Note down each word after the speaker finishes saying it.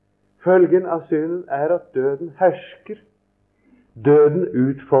Følgen av synden er at døden hersker. Døden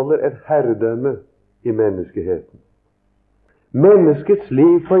utfolder et herredømme i menneskeheten. Menneskets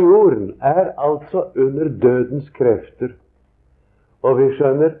liv på jorden er altså under dødens krefter, og vi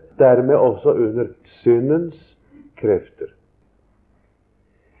skjønner dermed også under syndens krefter.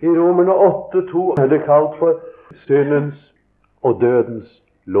 I Romerne 8:2 er det kalt for syndens og dødens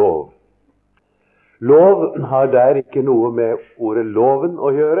lov. Lov har der ikke noe med ordet loven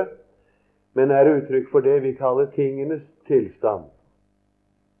å gjøre, men er uttrykk for det vi kaller tingenes tilstand.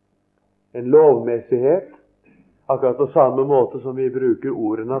 En lovmessighet, akkurat på samme måte som vi bruker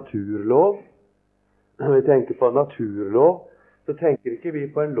ordet naturlov. Når vi tenker på naturlov, så tenker ikke vi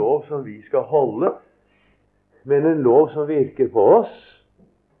på en lov som vi skal holde, men en lov som virker på oss.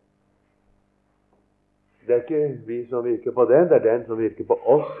 Det er ikke vi som virker på den, det er den som virker på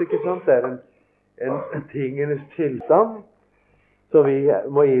oss, ikke sant? Det er en tingenes tilstand som vi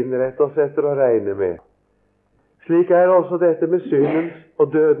må innrette oss etter å regne med. Slik er også dette med syndens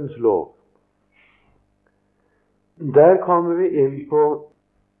og dødens lov. Der kommer vi inn på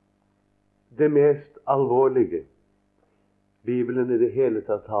det mest alvorlige Bibelen i det hele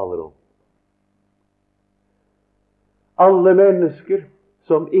tatt taler om. Alle mennesker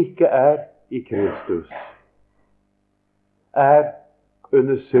som ikke er i Kristus, er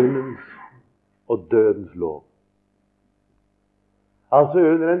under syndens og dødens lov. Altså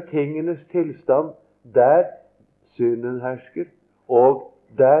under en tingenes tilstand der synden hersker, og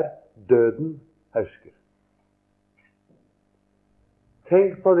der døden hersker.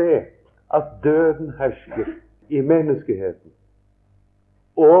 Tenk på det, at døden hersker i menneskeheten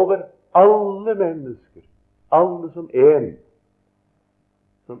over alle mennesker, alle som en,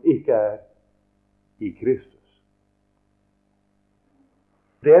 som ikke er i Kristus.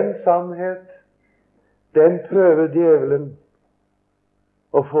 Den sannhet, den prøver djevelen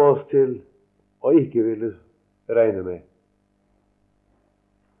å få oss til å ikke ville regne med.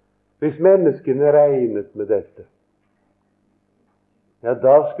 Hvis menneskene regnet med dette, ja,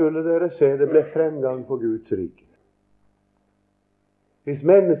 da skulle dere se det ble fremgang på Guds rike. Hvis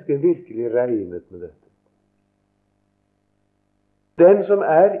menneskene virkelig regnet med dette. Den som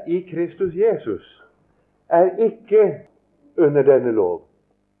er i Kristus Jesus, er ikke under denne lov.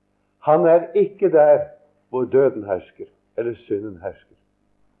 Han er ikke der hvor døden hersker, eller synden hersker.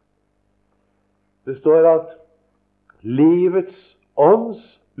 Det står at livets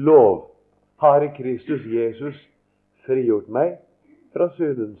ånds lov har i Kristus Jesus frigjort meg fra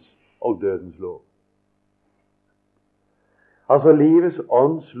syndens og dødens lov. Altså livets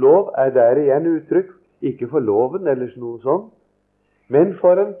ånds lov er der igjen uttrykk, ikke for loven eller noe sånt, men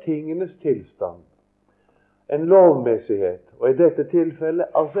for en tingenes tilstand. En lovmessighet, og i dette tilfellet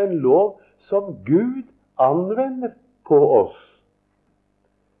altså en lov som Gud anvender på oss.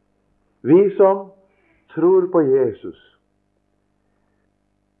 Vi som tror på Jesus,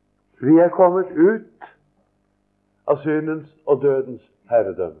 vi er kommet ut av syndens og dødens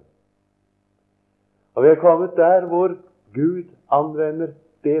herredømme. Og vi er kommet der hvor Gud anvender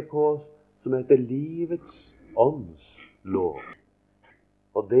det på oss som heter livets ånds lov.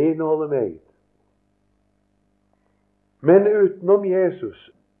 Og det inneholder meget. Men utenom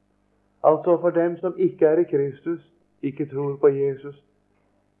Jesus, altså for dem som ikke er i Kristus, ikke tror på Jesus,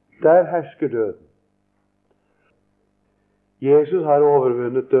 der hersker døden. Jesus har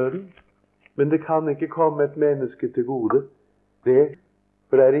overvunnet døden, men det kan ikke komme et menneske til gode.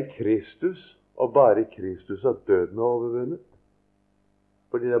 For det er i Kristus, og bare i Kristus, at døden er overvunnet.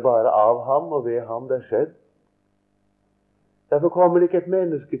 Fordi det er bare av ham og ved ham det er skjedd. Derfor kommer det ikke et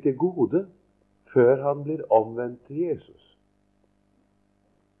menneske til gode før han blir omvendt til Jesus.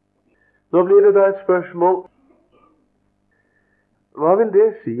 Nå blir det da et spørsmål. Hva vil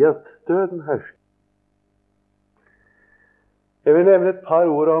det si at døden hersker? Jeg vil nevne et par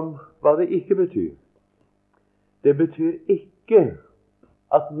ord om hva det ikke betyr. Det betyr ikke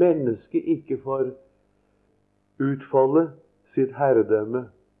at mennesket ikke får utfolde sitt herredømme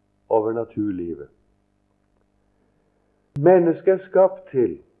over naturlivet. Mennesket er skapt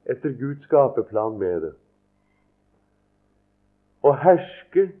til, etter Guds skapeplan med det, å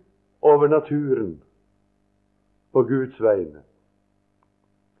herske over naturen på Guds vegne.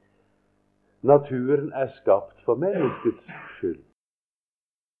 Naturen er skapt for menneskets skyld.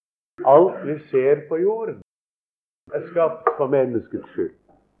 Alt vi ser på jorden er skapt for menneskets skyld.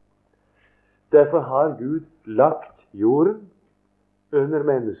 Derfor har Gud lagt jorden under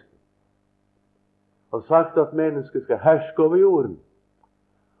mennesket og sagt at mennesket skal herske over jorden,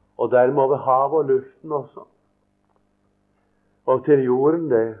 og dermed over havet og luften også. Og til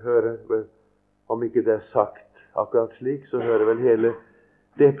jorden, det hører vel, om ikke det er sagt akkurat slik, så hører vel hele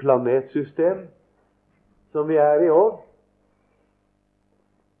det planetsystem som vi er i år.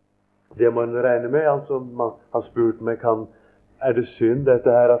 Det må en regne med. Altså, man har spurt meg, er det synd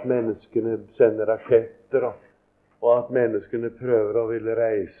dette her at menneskene sender raketter, og at menneskene prøver å ville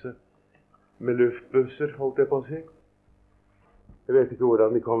reise med luftbusser, holdt jeg på å si. Jeg vet ikke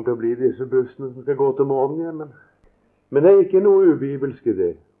hvordan de kommer til å bli, disse bussene som skal gå til månen igjen, men det er ikke noe ubibelsk i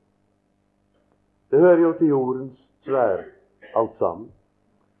det. Det hører jo til jordens sfære, alt sammen.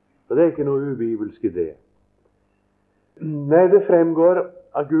 Og det er ikke noe ubibelsk i det. Nei, det fremgår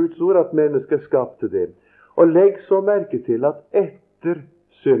av Guds ord at mennesket skapte det. Og legg så merke til at etter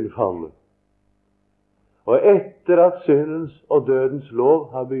syndfallet, og etter at syndens og dødens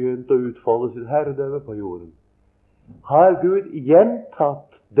lov har begynt å utfolde sitt herredømme på jorden, har Gud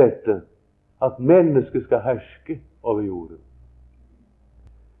gjentatt dette, at mennesket skal herske over jorden.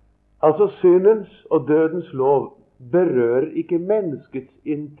 Altså, syndens og dødens lov berører ikke menneskets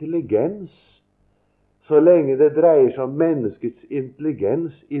intelligens, så lenge det dreier seg om menneskets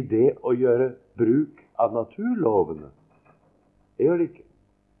intelligens i det å gjøre bruk av naturlovene. Det gjør det ikke.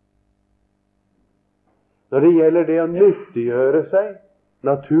 Når det gjelder det å nyttiggjøre seg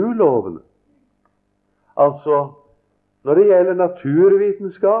naturlovene, altså når det gjelder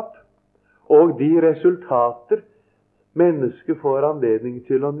naturvitenskap og de resultater mennesket får anledning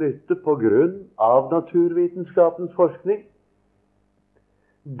til å nytte på grunn av naturvitenskapens forskning,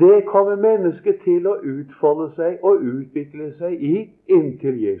 det kommer mennesket til å utfolde seg og utvikle seg i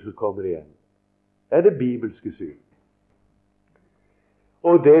inntil Jesus kommer igjen. Det er det bibelske syn.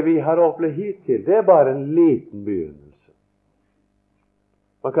 Og det vi har opplevd hittil, det er bare en liten begynnelse.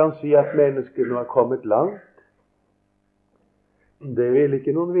 Man kan si at mennesket nå har kommet langt. Det vil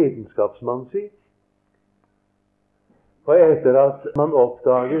ikke noen vitenskapsmann si. For etter at man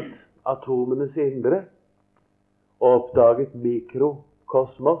oppdaget atomenes indre, og oppdaget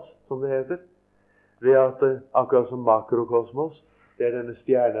mikrokosmos, som det heter, det at akkurat som makrokosmos, det er denne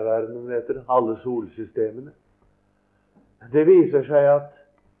stjerneverdenen, heter alle solsystemene. Det viser seg at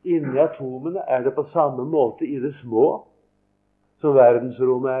inni atomene er det på samme måte i det små som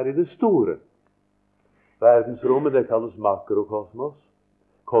verdensrommet er i det store. Verdensrommet, det kalles makrokosmos.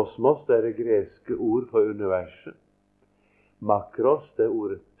 Kosmos, det er det greske ord for universet. Makros, det er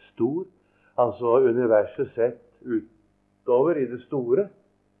ordet stor, altså universet sett utover i det store.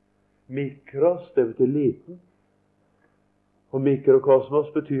 Mikros, det betyr liten. Og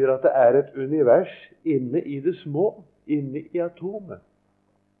mikrokosmos betyr at det er et univers inne i det små, inne i atomet.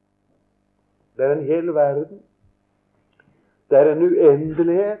 Det er en hel verden. Det er en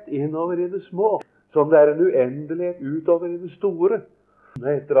uendelighet innover i det små, som det er en uendelighet utover i det store.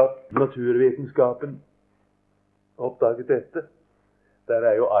 Etter at naturvitenskapen oppdaget dette, der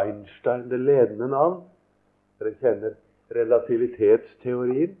er jo Einstein det ledende navn. Dere kjenner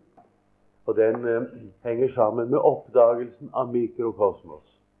relativitetsteorien, og den henger sammen med oppdagelsen av mikrokosmos.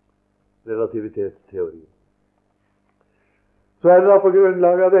 Relativitetsteorien. Så er det da på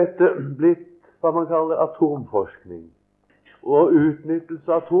grunnlag av dette blitt hva man kaller atomforskning og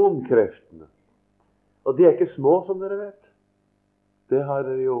utnyttelse av atomkreftene. Og de er ikke små, som dere vet. Det har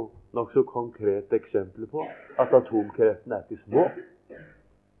dere jo nok så konkrete eksempler på, at atomkreftene er ikke små.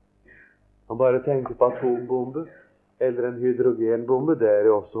 Man bare tenker på atombombe eller en hydrogenbombe, det er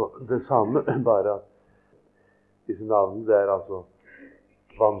jo også det samme, bare at disse navnene, det er altså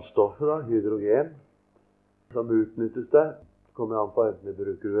vannstoffet, da, hydrogen, som utnyttes der. Det kommer an på enten vi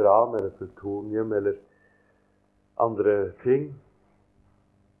bruker uran eller plutonium eller andre ting.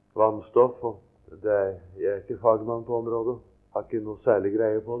 Vannstoff, og jeg er ikke fagmann på området, har ikke noe særlig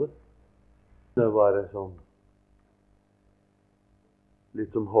greie på det. Det er bare sånn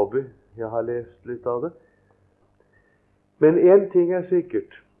litt som hobby. Jeg har lest litt av det. Men en ting er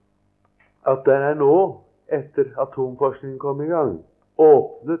sikkert, at det er nå, etter atomforskningen kom i gang,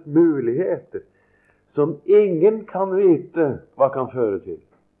 åpnet muligheter som ingen kan vite hva kan føre til,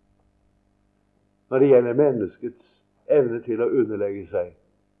 når det gjelder menneskets evne til å underlegge seg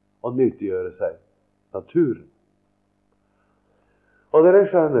og nyttiggjøre seg naturen. Og dere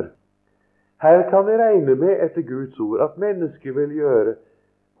skjønner, her kan vi regne med etter Guds ord at mennesket vil gjøre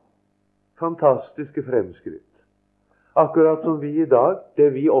fantastiske fremskritt. Akkurat som vi i dag, det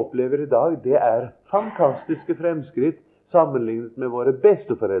vi opplever i dag, det er fantastiske fremskritt sammenlignet med våre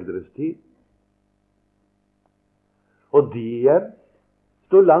besteforeldres tid. Og de igjen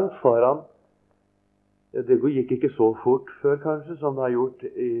stod langt foran. Det gikk ikke så fort før kanskje, som det har gjort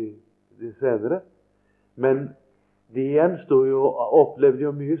i de senere. Men de igjen opplevde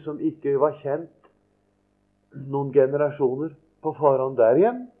jo mye som ikke var kjent noen generasjoner på forhånd der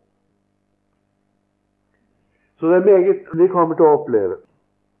igjen. Så det er meget vi kommer til å oppleve.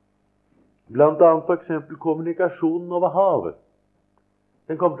 Blant annet for eksempel kommunikasjonen over havet.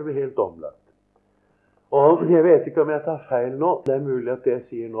 Den kommer til å bli helt omlagt. Og jeg vet ikke om jeg tar feil nå. Det er mulig at det jeg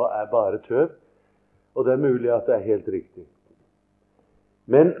sier nå er bare tøv, og det er mulig at det er helt riktig.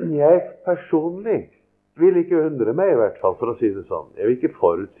 Men jeg personlig vil ikke undre meg, i hvert fall, for å si det sånn. Jeg vil ikke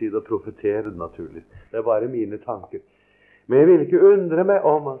forutsi det og profetere, naturlig. Det er bare mine tanker. Men jeg vil ikke undre meg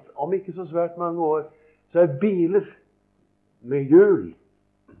om at om ikke så svært mange år, så er biler med hjul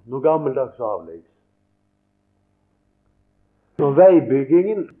noe gammeldags avleggs. Og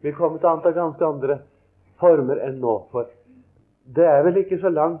veibyggingen vil komme til å anta ganske andre former enn nå. For det er vel ikke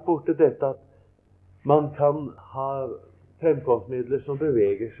så langt borte dette at man kan ha fremkomstmidler som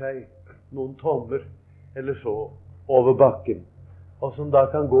beveger seg noen tommer eller så over bakken, og som da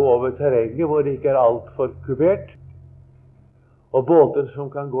kan gå over terrenget hvor det ikke er alt for kupert, og båter som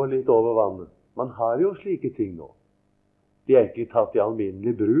kan gå litt over vannet. Man har jo slike ting nå. De er ikke tatt i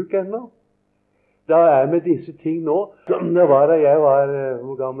alminnelig bruk ennå. Da er med disse ting nå, som det var da jeg var,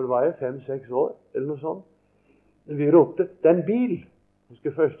 hvor gammel var jeg? 5-6 år, eller noe sånt. Vi ropte, det er en bil. Jeg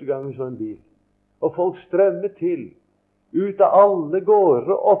husker første gang vi så en bil. Og folk strømmet til. Ut av alle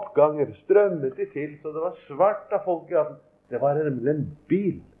gårder og oppganger strømmet de til, så det var svart av folk i gaten. Det var nemlig en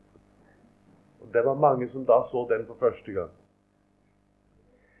bil. Og det var mange som da så den for første gang.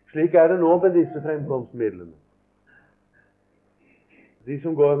 Slik er det nå med disse fremkomstmidlene. De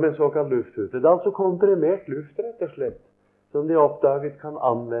som går med såkalt lufthute. Det er altså komprimert luft, rett og slett, som de oppdaget kan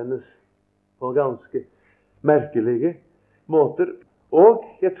anvendes på ganske merkelige måter. Og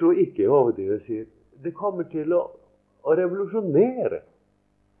jeg tror ikke jeg overdriver sier, det kommer til å revolusjonere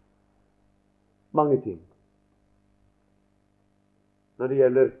mange ting når det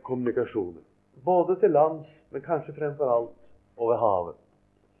gjelder kommunikasjoner. Både til lands, men kanskje fremfor alt over havet.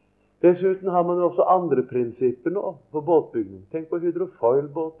 Dessuten har man også andre prinsipper nå på båtbygging. Tenk på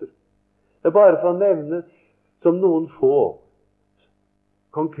hydrofoilbåter. Det er bare for å nevne som noen få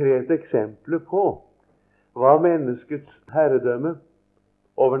konkrete eksempler på hva menneskets herredømme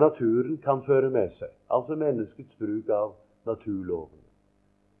over naturen kan føre med seg. Altså menneskets bruk av naturloven.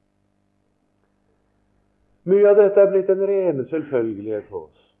 Mye av dette er blitt en rene selvfølgelighet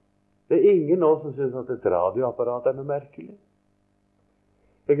for oss. Det er ingen nå som synes at et radioapparat er noe merkelig.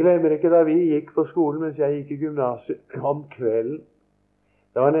 Jeg glemmer ikke da vi gikk på skolen mens jeg gikk i gymnasiet om kvelden.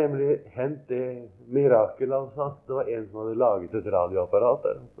 Det var nemlig hendt det mirakel, altså, at det var en som hadde laget et radioapparat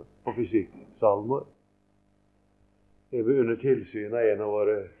der, på fysikksalen vår. Jeg var under tilsyn av en av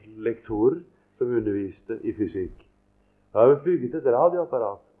våre lektorer som underviste i fysikk. Da hadde vi bygget et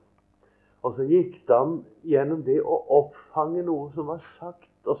radioapparat. Og så gikk han gjennom det å oppfange noe som var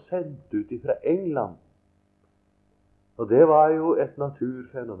sagt og sendt ut fra England. Og det var jo et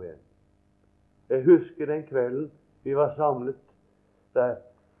naturfenomen. Jeg husker den kvelden vi var samlet der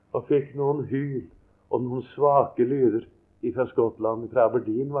og fikk noen hyl og noen svake lyder fra Skottland. Fra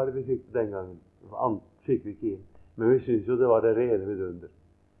Aberdeen var det vi fikk den gangen. Annet fikk vi ikke inn. Men vi syntes jo det var det rene vidunder.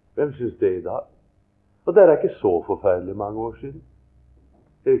 Hvem synes det i dag? Og det er ikke så forferdelig mange år siden.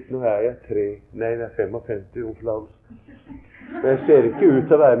 Nå er jeg 55 år gammel. Men jeg ser ikke ut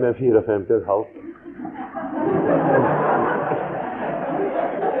til å være med 54,5.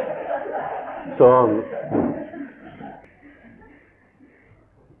 Sånn.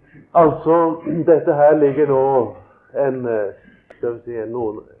 Altså, dette her ligger nå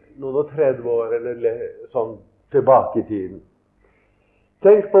noen og 30 år eller sånn tilbake i tiden.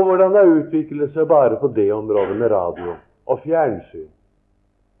 Tenk på hvordan det har utviklet seg bare på det området med radio og fjernsyn.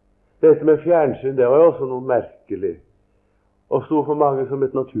 Dette med fjernsyn, det var jo også noe merkelig, og sto for mange som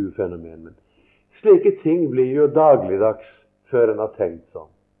et naturfenomen. Men slike ting blir jo dagligdags før en har tenkt sånn.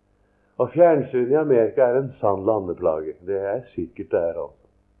 Og fjernsyn i Amerika er en sann landeplage. Det er sikkert det er også.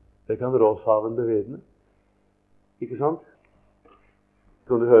 Det kan Råshaven bevidne. Ikke sant?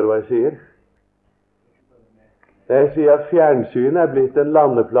 Kan du høre hva jeg sier? Jeg sier at fjernsyn er blitt en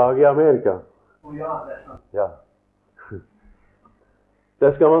landeplage i Amerika. Ja, det er sant. Ja.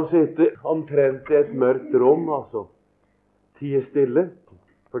 Der skal man sitte omtrent i et mørkt rom, altså. Tie stille,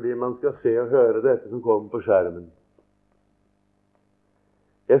 fordi man skal se og høre dette som kommer på skjermen.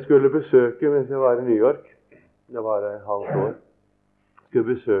 Jeg skulle besøke, mens jeg var i New York, det var et halvt år,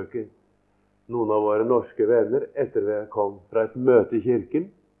 skulle besøke noen av våre norske venner etter at jeg kom fra et møte i kirken.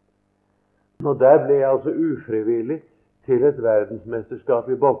 Og der ble jeg altså ufrivillig til et verdensmesterskap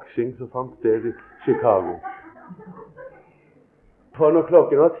i boksing som fant sted i Chicago. For når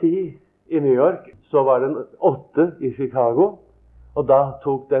klokken var 10 i New York, så var den 8 i Chicago, og da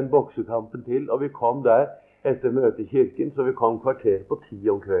tok den boksekampen til, og vi kom der etter møtet i kirken, så vi kom kvarter på 10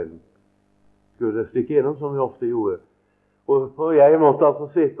 om kvelden. Skulle stikke innom, som vi ofte gjorde. Og jeg måtte altså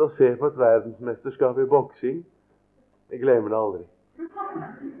sitte og se på et verdensmesterskap i boksing. Jeg glemmer det aldri.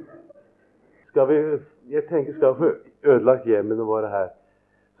 Jeg tenker skal vi få ødelagt hjemmene våre her.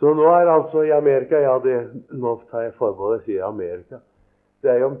 Så nå er altså i Amerika, nå tar jeg forbehold, jeg sier Amerika.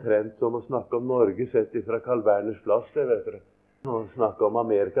 Det er jo omtrent som å snakke om Norge sett ifra Carl Berners plass, det vet dere. Å snakke om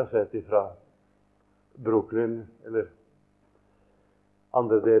Amerika sett ifra Brooklyn, eller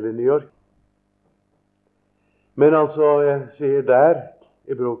andre deler i New York. Men altså, jeg sier der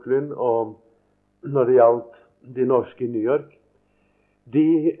i Brooklyn, og når det gjaldt de norske i New York,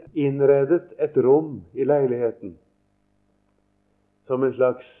 de innredet et rom i leiligheten som en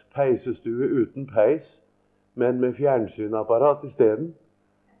slags peisestue uten peis, men med fjernsynsapparat i stedet.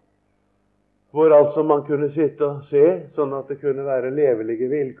 Hvor altså man kunne sitte og se, sånn at det kunne være levelige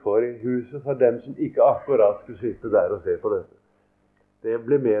vilkår i huset for dem som ikke akkurat skulle sitte der og se på dette. Det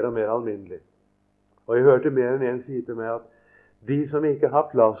ble mer og mer alminnelig. Og jeg hørte mer enn en si til meg at de som ikke har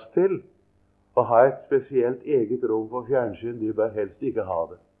plass til å ha et spesielt eget rom for fjernsyn, de bør helst ikke ha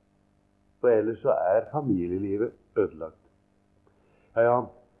det. For ellers så er familielivet ødelagt. Ja.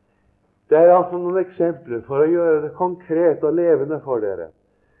 Det er altså noen eksempler for å gjøre det konkret og levende for dere.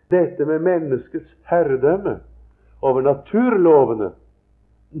 Dette med menneskets herredømme over naturlovene,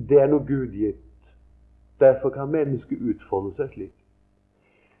 det er noe Gud gitt. Derfor kan mennesket utfolde seg slik.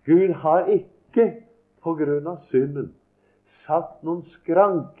 Gud har ikke på grunn av synden satt noen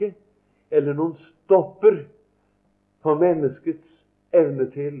skranke eller noen stopper på menneskets evne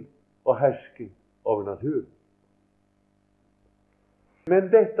til å herske over naturen.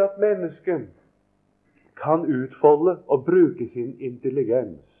 Men dette at mennesket kan utfolde og bruke sin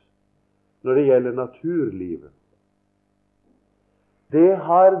intelligens når det gjelder naturlivet, det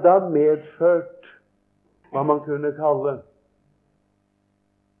har da medført hva man kunne kalle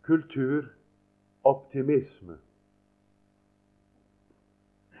kulturoptimisme.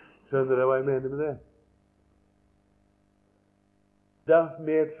 Skjønner dere hva jeg mener med det? Det har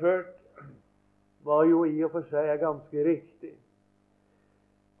medført, hva jo i og for seg er ganske riktig,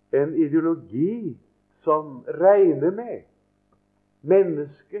 en ideologi som regner med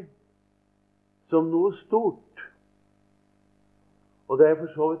mennesket som noe stort. Og det er for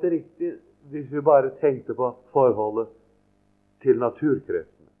så vidt riktig hvis vi bare tenkte på forholdet til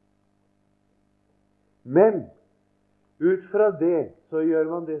naturkreftene. Men ut fra det så gjør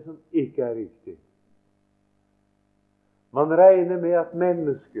man det som ikke er riktig. Man regner med at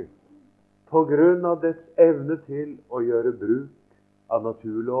mennesket, på grunn av dets evne til å gjøre bruk av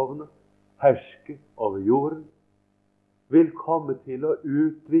naturlovene, herske over jorden, vil komme til å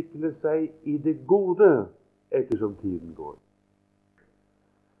utvikle seg i det gode ettersom tiden går.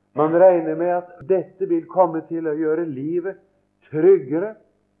 Man regner med at dette vil komme til å gjøre livet tryggere,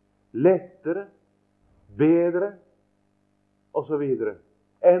 lettere, bedre og så videre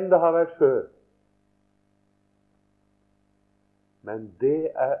enn det har vært før. Men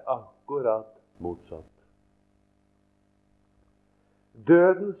det er akkurat motsatt.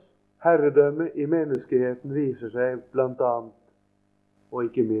 Dødens herredømme i menneskeheten viser seg blant annet, og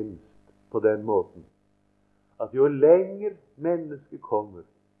ikke minst på den måten, at jo lenger mennesket kommer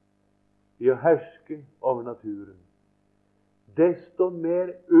i å herske over naturen, desto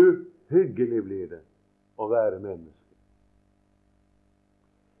mer uhyggelig blir det å være menneske.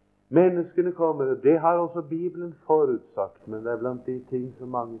 Menneskene kommer, det har også Bibelen forutsagt, men det er blant de ting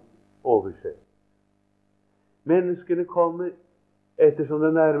som mange overser. Menneskene kommer, ettersom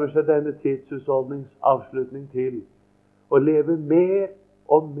det nærmer seg denne tidshusholdnings avslutning, til å leve mer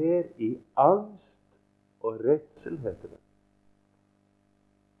og mer i angst og redsel, heter det.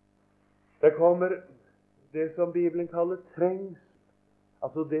 Det kommer det som Bibelen kaller trengsel,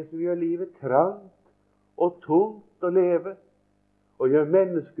 altså det som gjør livet trangt og tungt å leve, og gjør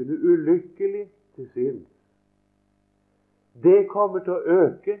menneskene ulykkelig til sinns. Det kommer til å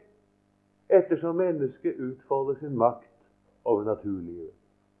øke ettersom mennesket utfolder sin makt over naturlivet.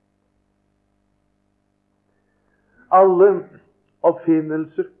 Alle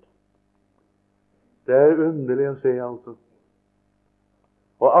oppfinnelser, det er underlig å se altså,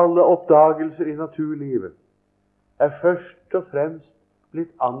 og alle oppdagelser i naturlivet er først og fremst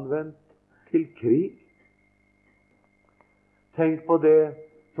blitt anvendt til krig. Tenk på det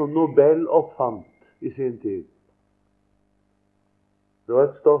som Nobel oppfant i sin tid. Det var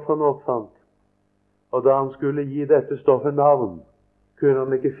et stoff han oppfant, og da han skulle gi dette stoffet navn, kunne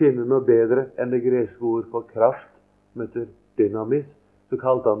han ikke finne noe bedre enn det greske ord for kraft, som heter dynamitt, så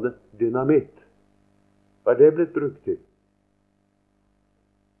kalte han det dynamitt. Hva er det blitt brukt til?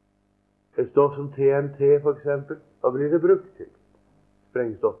 Et stoff som TNT, for eksempel, hva blir det brukt til?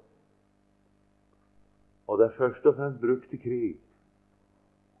 Sprengstoff. Og det er først og fremst brukt til krig.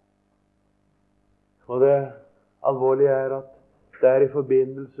 Og det alvorlige er at det er i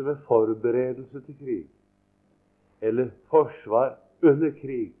forbindelse med forberedelse til krig, eller forsvar under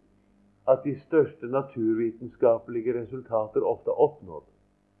krig, at de største naturvitenskapelige resultater ofte er oppnådd.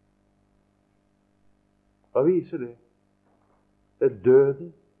 Hva viser det? Det er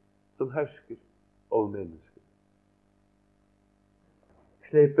døden som hersker over mennesket.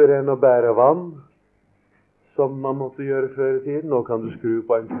 Slipper en å bære vann, som man måtte gjøre før i tiden. Nå kan du skru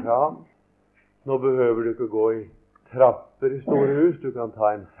på en kran. Nå behøver du ikke gå i trapper i store hus. Du kan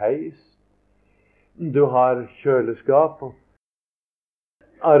ta en heis. Du har kjøleskap.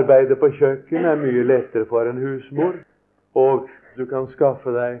 Arbeidet på kjøkken er mye lettere for en husmor. Og du kan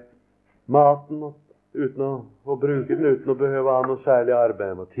skaffe deg maten uten å bruke den, uten å behøve ha noe særlig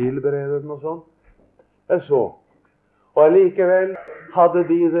arbeid med å tilberede den og sånn. Det er så. Og allikevel hadde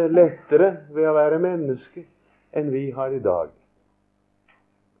de det lettere ved å være menneske enn vi har i dag.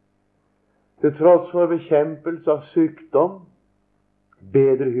 Til tross for bekjempelse av sykdom,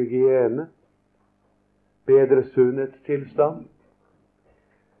 bedre hygiene, bedre sunnhetstilstand,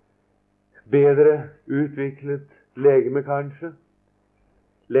 bedre utviklet legeme kanskje,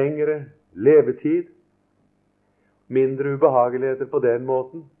 lengre levetid, mindre ubehageligheter på den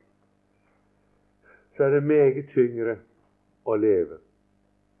måten, så er det meget tyngre å leve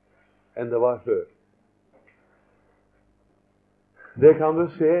enn det var før. Det kan du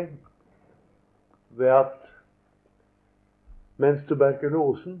se ved at mens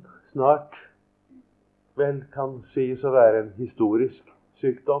tuberkulosen snart vel kan sies å være en historisk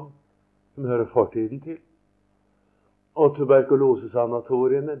sykdom som hører fortiden til, og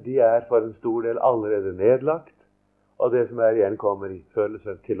tuberkulosesanatoriene, de er for en stor del allerede nedlagt, og det som er igjen kommer i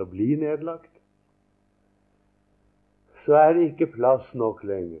følelsen til å bli nedlagt, så er det ikke plass nok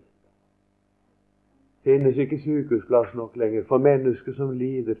lenger. Finnes ikke sykehusplass nok lenger for mennesker som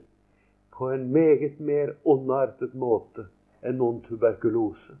lider på en meget mer ondartet måte enn noen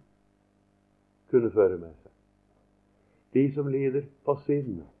tuberkulose kunne føre med seg. De som lider på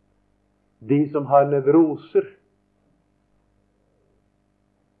sinnet, de som har nevroser.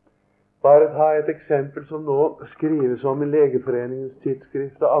 Bare ta et eksempel som nå skrives om i Legeforeningens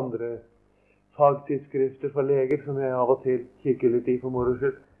tidsskrift og andre fagtidsskrifter for leger, som jeg av og til kikker litt i for moro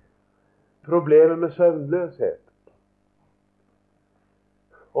skyld. Problemet med søvnløshet.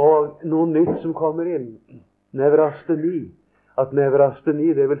 Og noe nytt som kommer inn, nevrasteni. At nevrasteni,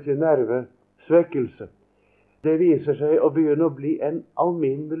 det vil si nervesvekkelse, det viser seg å begynne å bli en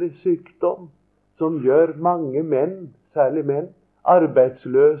alminnelig sykdom som gjør mange menn, særlig menn,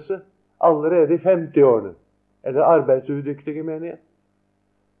 arbeidsløse allerede i 50-årene. Eller arbeidsudyktige, mener jeg.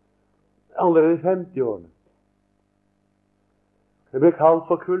 Allerede i 50-årene. Det blir kalt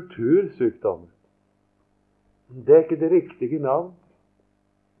for kultursykdommer. Det er ikke det riktige navn.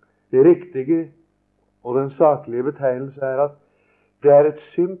 Det riktige og den saklige betegnelse er at det er et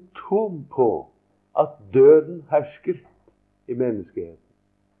symptom på at døden hersker i menneskeheten.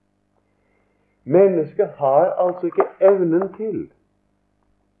 Mennesket har altså ikke evnen til,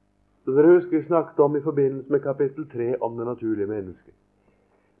 som dere husker vi snakket om i forbindelse med kapittel 3 om det naturlige mennesket.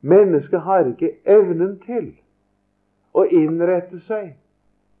 Mennesket har ikke evnen til å innrette seg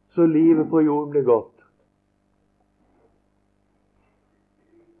så livet på jorden blir godt.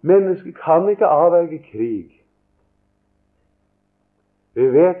 Mennesket kan ikke avverge krig. Vi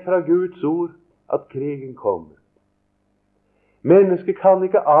vet fra Guds ord at krigen kommer. Mennesket kan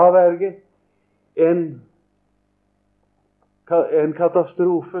ikke avverge en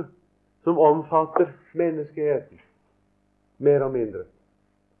katastrofe som omfatter menneskeheten, mer og mindre.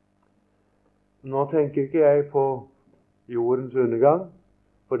 Nå tenker ikke jeg på jordens undergang,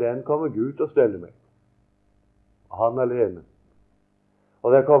 for den kommer Gud til å stelle med. Han alene.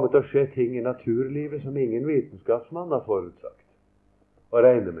 Og det kommer til å skje ting i naturlivet som ingen vitenskapsmann har forutsagt og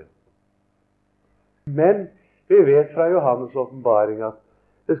regner med. Men vi vet fra Johannes' åpenbaring at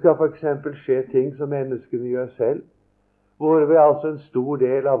det skal for eksempel skje ting som menneskene gjør selv, hvor vi altså en stor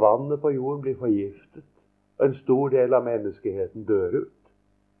del av vannet på jorden blir forgiftet, og en stor del av menneskeheten dør ut.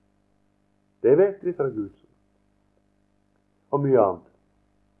 Det vet vi fra Guds ord. Og mye annet.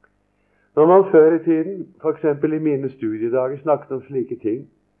 Når man før i tiden, for eksempel i mine studiedager, snakket om slike ting,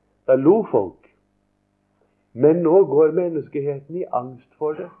 da lo folk. Men nå går menneskeheten i angst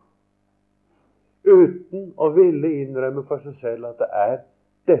for det, uten å ville innrømme for seg selv at det er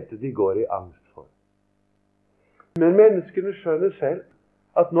dette de går i angst for. Men menneskene skjønner selv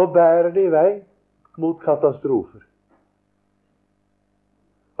at nå bærer de i vei mot katastrofer.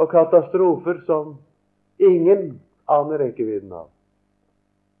 Og katastrofer som ingen aner rekkevidden av.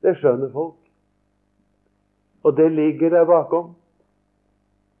 Det skjønner folk. Og det ligger der bakom.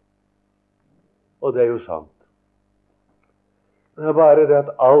 Og det er jo sant. Det er bare det at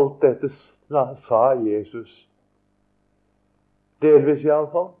alt dette sa Jesus. Delvis i alle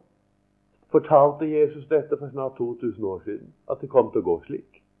fall. Fortalte Jesus dette for snart 2000 år siden. At det kom til å gå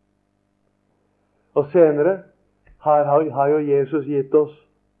slik. Og senere har jo Jesus gitt oss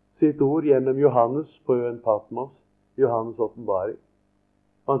sitt ord gjennom Johannes på øen Patmos. Johannes åpenbaring.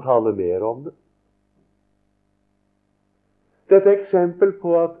 Han taler mer om det. Dette er et eksempel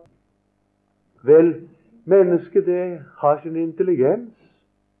på at mennesket det har sin intelligens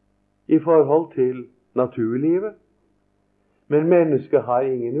i forhold til naturlivet, men mennesket har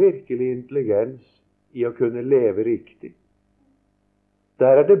ingen virkelig intelligens i å kunne leve riktig.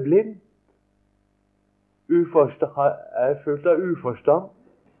 Der er det blind, er fullt av uforstand.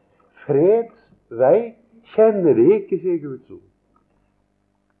 Freds vei kjenner de ikke, sier Guds ord.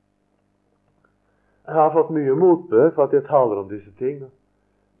 Jeg har fått mye motbør for at jeg taler om disse ting.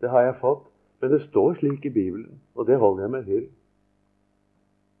 Det har jeg fått. Men det står slik i Bibelen, og det holder jeg meg til.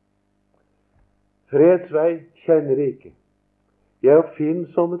 Freds vei kjenner de ikke. Jeg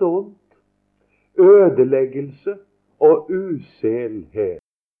oppfinner som et ondt. Ødeleggelse og uselhet.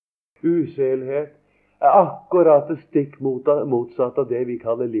 Uselhet er akkurat det stikk motsatt av det vi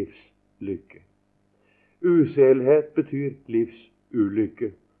kaller livslykke. Uselhet betyr livsulykke.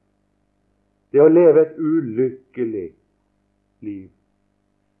 Det å leve et ulykkelig liv.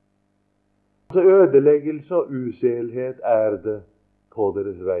 Så ødeleggelse og uselhet er det på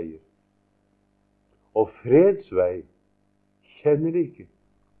deres veier. Og freds vei kjenner de ikke.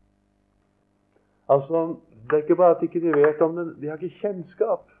 Altså, det er ikke bare at ikke de vet om den, de har ikke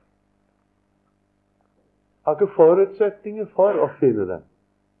kjennskap. Har ikke forutsetninger for å finne den.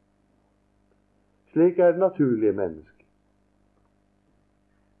 Slik er det naturlige mennesket.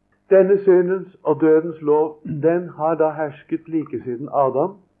 Denne syndens og dødens lov, den har da hersket like siden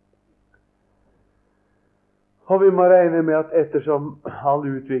Adam. Og vi må regne med at ettersom all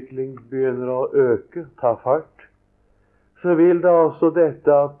utvikling begynner å øke, ta fart, så vil da også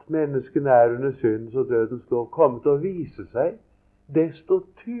dette at menneskene er under syndens og dødens lov komme til å vise seg desto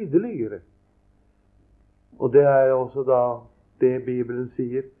tydeligere. Og det er også da det Bibelen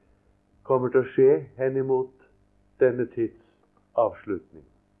sier kommer til å skje henimot denne tids avslutning.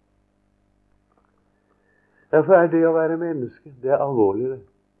 Derfor er det å være menneske, det er alvorlig det.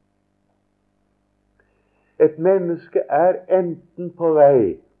 Et menneske er enten på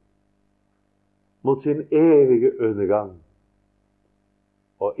vei mot sin evige undergang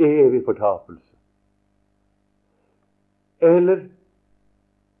og evig fortapelse, eller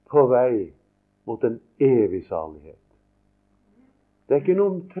på vei mot en evig salighet. Det er ikke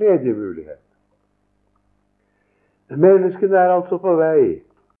noen tredje mulighet. Menneskene er altså på vei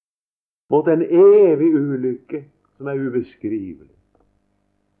mot en evig ulykke som er ubeskrivelig.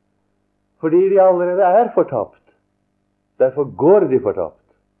 Fordi de allerede er fortapt. Derfor går de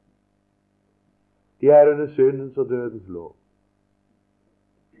fortapt. De er under syndens og dødens lov.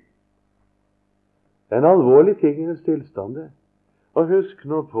 Det er en alvorlig tingenes tilstand, det. Og husk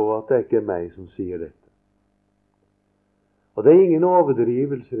nå på at det ikke er meg som sier dette. Og det er ingen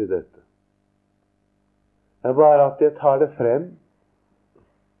overdrivelser i dette. Det er bare at jeg tar det frem.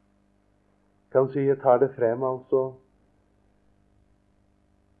 Jeg kan si jeg tar det frem altså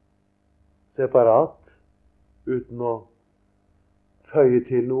separat, uten å føye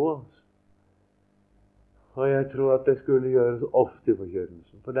til noe. Og jeg tror at det skulle gjøres ofte i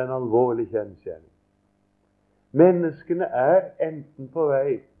forkynnelsen, for det er en alvorlig kjensgjerning. Menneskene er enten på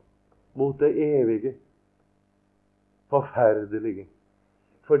vei mot det evige, forferdelige,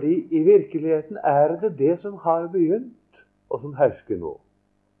 fordi i virkeligheten er det det som har begynt, og som hersker nå.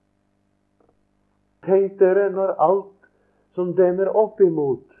 Tenk dere når alt som demmer opp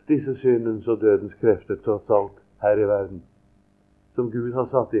imot disse syndens og dødens krefter tross alt her i verden, som Gud har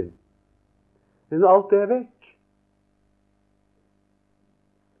satt inn. Men alt det er vekk.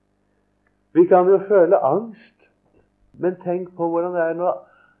 Vi kan jo føle angst, men tenk på hvordan det er når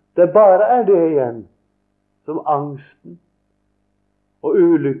det bare er det igjen som angsten og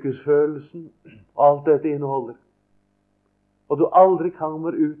ulykkesfølelsen og alt dette inneholder. Og du aldri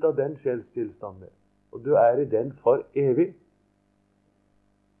kommer ut av den sjelstilstanden, og du er i den for evig.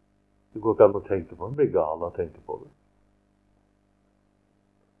 Det går ikke an å tenke på det, blir gal å tenke på det.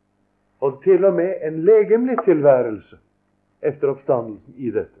 Og til og med en legemlig tilværelse etter oppstandelsen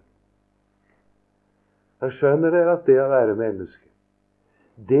i dette. Jeg skjønner dere at det å være menneske,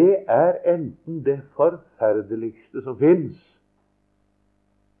 det er enten det forferdeligste som finnes,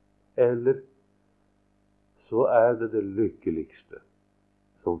 eller så er det det lykkeligste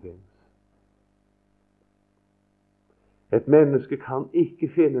som finnes. Et menneske kan ikke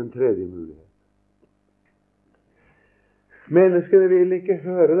finne en tredje mulighet. Menneskene vil ikke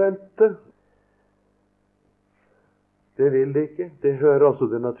høre dette. Det vil det ikke. Det hører også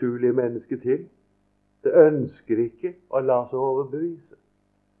det naturlige mennesket til. Det ønsker ikke å la seg overbevise.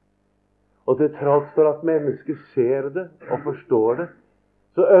 Og til tross for at mennesket ser det og forstår det,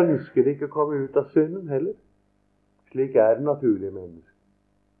 så ønsker det ikke å komme ut av synden heller. Slik er det naturlige mennesket.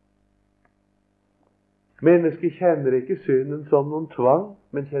 Mennesket kjenner ikke synden som noen tvang,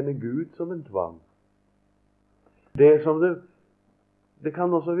 men kjenner Gud som en tvang. Det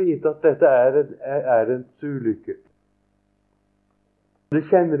kan også vite at dette er en ulykke. Det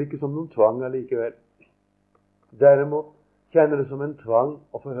kjenner ikke som noen tvang allikevel. Derimot kjenner det som en tvang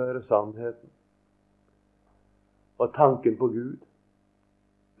å få høre sannheten og tanken på Gud.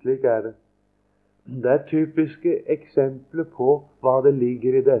 Slik er det. Det er typiske eksempler på hva det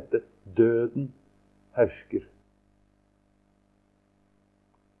ligger i dette. Døden hersker.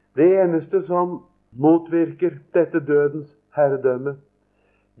 Det eneste som motvirker dette dødens herredømme,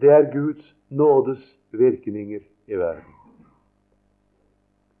 det er Guds nådes virkninger i verden.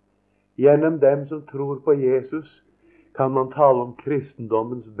 Gjennom dem som tror på Jesus, kan man tale om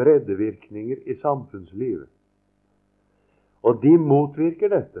kristendommens breddevirkninger i samfunnslivet. Og de motvirker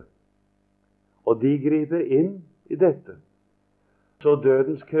dette. Og de griper inn i dette. Så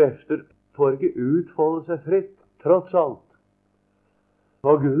dødens krefter får ikke utfolde seg fritt, tross alt.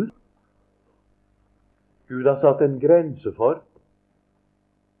 Og Gud har satt en grense for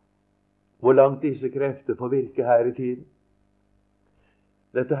hvor langt disse krefter får virke her i tiden.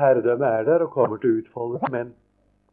 Dette herredømme er der og kommer til å utfoldes, men